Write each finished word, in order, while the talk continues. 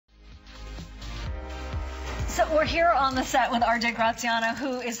So we're here on the set with RJ Graziano,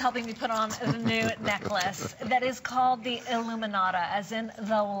 who is helping me put on the new necklace that is called the Illuminata, as in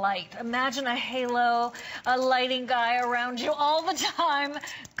the light. Imagine a halo, a lighting guy around you all the time,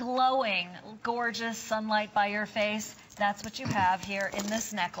 glowing, gorgeous sunlight by your face. That's what you have here in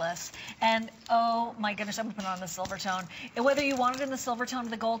this necklace. And oh my goodness, I'm going to put it on the silver tone. And whether you want it in the silver tone or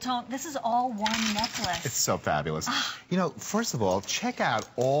the gold tone, this is all one necklace. It's so fabulous. You know, first of all, check out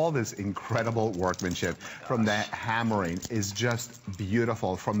all this incredible workmanship. From the hammering is just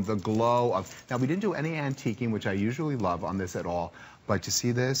beautiful. From the glow of, now we didn't do any antiquing, which I usually love on this at all. But you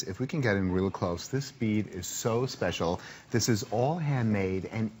see this? If we can get in real close, this bead is so special. This is all handmade,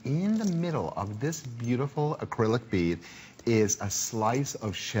 and in the middle of this beautiful acrylic bead is a slice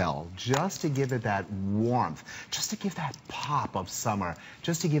of shell, just to give it that warmth, just to give that pop of summer,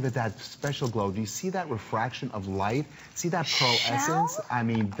 just to give it that special glow. Do you see that refraction of light? See that pearl essence? I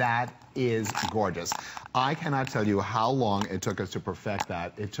mean, that is gorgeous. I cannot tell you how long it took us to perfect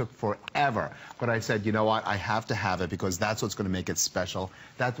that. It took forever. But I said, you know what? I have to have it because that's what's going to make it special.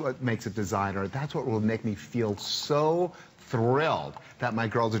 That's what makes it designer. That's what will make me feel so thrilled that my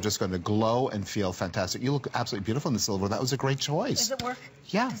girls are just going to glow and feel fantastic. You look absolutely beautiful in the silver. That was a great choice. Does it work?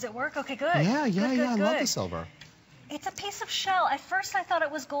 Yeah. Does it work? Okay, good. Yeah. Good. I love the silver. It's a piece of shell. At first I thought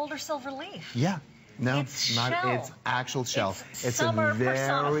it was gold or silver leaf. Yeah. No, it's not. Shell. It's actual shell. It's a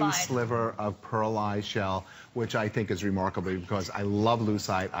very sliver of pearlized shell, which I think is remarkable because I love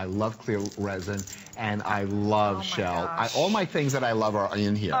lucite, I love clear resin, and I love shell. All my things that I love are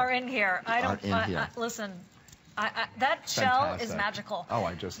in here. Listen, that shell is magical. Oh,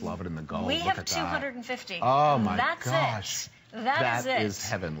 I just love it in the gold. We have 250. Oh my gosh. That's it. That is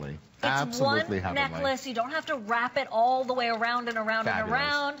heavenly. It's absolutely one heavenly. necklace. You don't have to wrap it all the way around and around Fabulous. and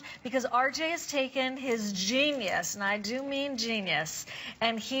around, because RJ has taken his genius, and I do mean genius,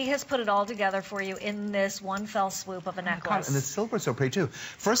 and he has put it all together for you in this one fell swoop of a necklace. And the silver's so pretty too.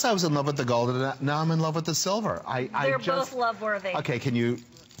 First I was in love with the gold, and now I'm in love with the silver. They're both love-worthy. Okay, can you...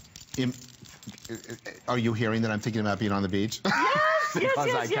 Are you hearing that I'm thinking about being on the beach? Yes,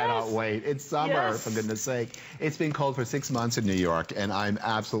 because I cannot wait. It's summer, for goodness sake. It's been cold for 6 months in New York, and I'm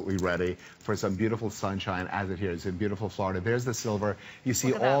absolutely ready for some beautiful sunshine as it here is in beautiful Florida. There's the silver. You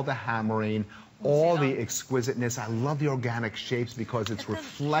see all the hammering, all the exquisiteness. I love the organic shapes because it's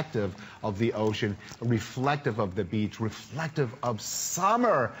reflective of the ocean, reflective of the beach, reflective of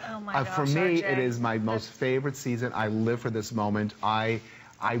summer. Oh my gosh, for me, RJ. it is my most favorite season. I live for this moment.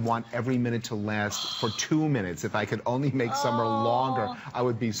 I want every minute to last for 2 minutes. If I could only make summer longer, I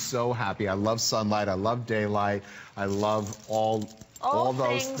would be so happy. I love sunlight. I love daylight. I love all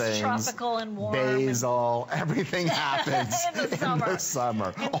those things. Tropical and warm. Basil. Everything happens in the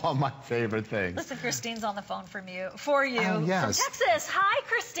summer. All my favorite things. Listen, Christine's on the phone for you. Oh, yes. From Texas. Hi,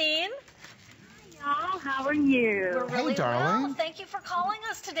 Christine. Hi, y'all. How are you? We're really darling. well. Thank you for calling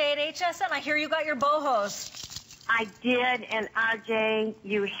us today at HSN. I hear you got your bohos. I did, and RJ,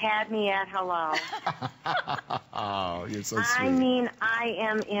 you had me at hello. Oh, you're so sweet. I mean, I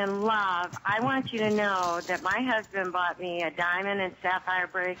am in love. I want you to know that my husband bought me a diamond and sapphire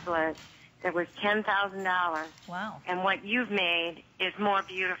bracelet that was $10,000. Wow. And what you've made is more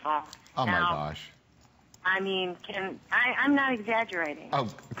beautiful. Oh, my gosh. I mean, I'm not exaggerating. Oh,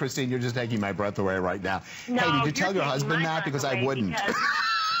 Christine, you're just taking my breath away right now. No, hey, did you tell your husband that? Because I wouldn't.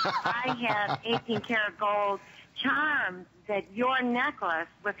 I have 18 karat gold charms that your necklace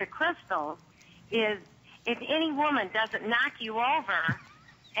with the crystals is, if any woman doesn't knock you over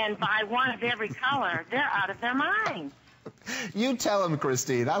and buy one of every color, they're out of their minds. You tell him,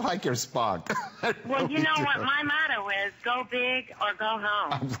 Christine. I like your spunk. Well, you know what my motto is, go big or go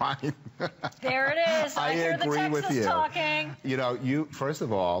home. Right. There it is. I hear agree the Texas with you. talking. You know, first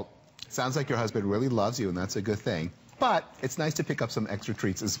of all, sounds like your husband really loves you, and that's a good thing. But it's nice to pick up some extra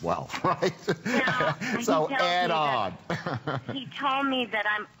treats as well, right? Yeah, so add on. He told me that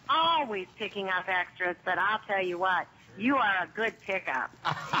I'm always picking up extras, but I'll tell you what, you are a good pickup.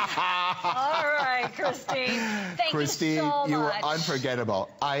 All right, Christine. Thank you so much. You were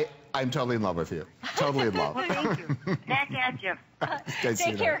unforgettable. I'm totally in love with you. Totally in love. Thank you. Back at you.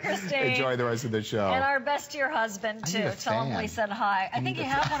 Take care, Christine. Enjoy the rest of the show. And our best to your husband, too. Tell him we said hi. I think you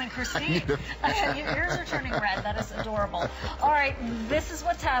have one in Christine. Yours are turning red. That is adorable. All right, this is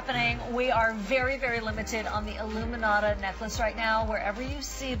what's happening. We are very, very limited on the Illuminata necklace right now. Wherever you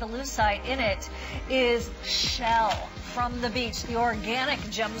see the lucite in it is shell from the beach, the organic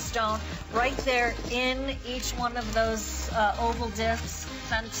gemstone right there in each one of those oval discs.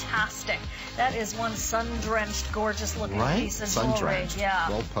 Fantastic. That is one sun-drenched, gorgeous-looking piece of jewelry. Sun-drenched. Yeah.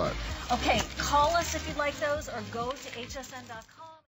 Well put. Okay, call us if you'd like those or go to hsn.com.